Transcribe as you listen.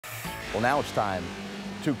Well, now it's time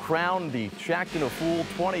to crown the Shaqtin A Fool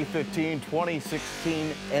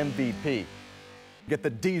 2015-2016 MVP. Get the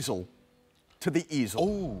diesel to the easel.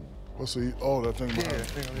 Oh, what's the, oh, that thing behind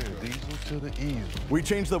it. Diesel to the easel. We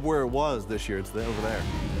changed up where it was this year. It's over there.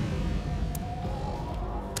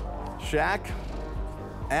 Shaq,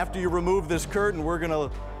 after you remove this curtain, we're going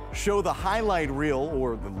to show the highlight reel,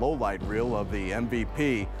 or the lowlight reel, of the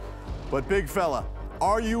MVP. But big fella,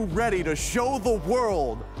 are you ready to show the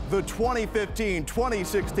world the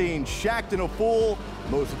 2015-2016 Shaqtin A Fool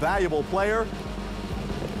Most Valuable Player?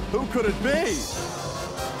 Who could it be?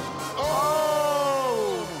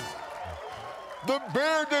 Oh! The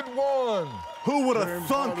bearded one! Who would have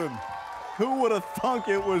thunk? Who would have thunk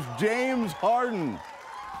it was James Harden?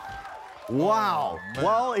 Wow. Oh,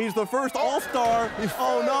 well, he's the first All-Star.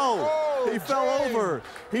 Oh, no. He fell over.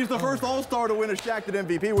 He's the first All-Star to win a Shaqtin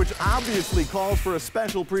MVP, which obviously calls for a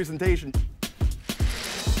special presentation.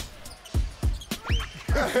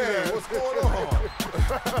 Hey, what's going on?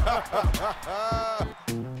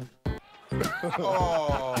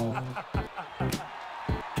 Oh.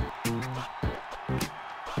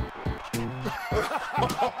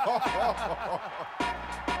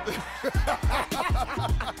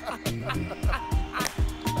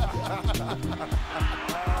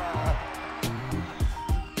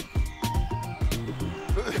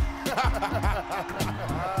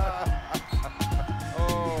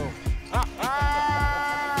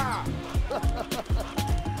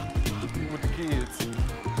 With the kids.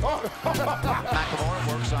 McLaurin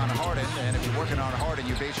works on Harden, and if you're working on Harden,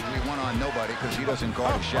 you basically one on nobody because he doesn't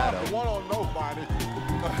guard his shadow. One on nobody.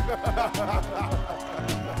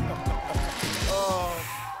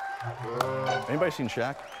 Anybody seen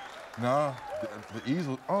Shaq? Nah, the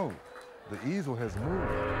easel, oh, the easel has moved.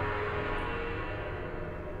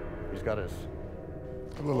 He's got his...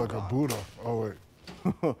 I look like a Buddha. Oh, wait.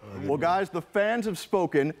 Well, guys, the fans have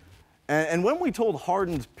spoken. And when we told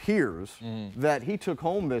Harden's peers that he took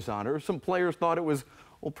home this honor, some players thought it was,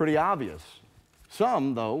 well, pretty obvious.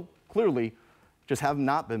 Some, though, clearly just have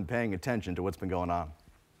not been paying attention to what's been going on.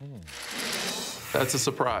 That's a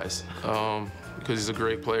surprise because he's a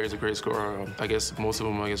great player, he's a great scorer. I guess most of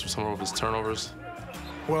them, were some of his turnovers.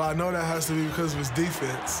 Well, I know that has to be because of his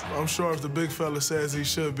defense. I'm sure if the big fella says he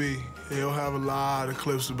should be, he'll have a lot of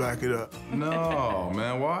clips to back it up. No,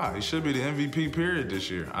 man, why? He should be the MVP period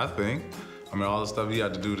this year, I think. I mean, all the stuff he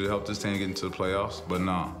had to do to help this team get into the playoffs, but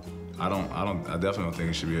no. I definitely don't think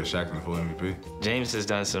he should be a Shaqtin A Fool MVP. James has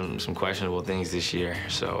done some questionable things this year,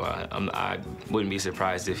 so I wouldn't be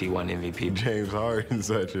surprised if he won MVP. James Harden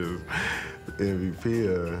such as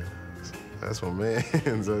MVP, that's my man.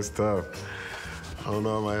 That's tough. I don't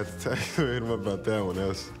know, I might have to text him about that one.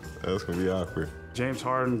 That's gonna be awkward. James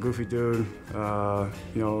Harden, goofy dude, you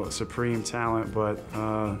know, supreme talent, but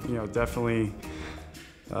you know, definitely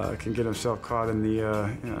can get himself caught in the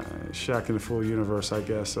Shaqtin A Fool universe, I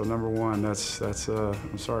guess. So number one, that's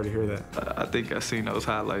I'm sorry to hear that. I think I've seen those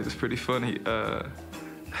highlights. It's pretty funny. I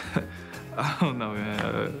don't know,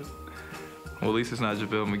 man. Well, at least it's not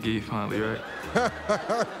JaVale McGee finally, right?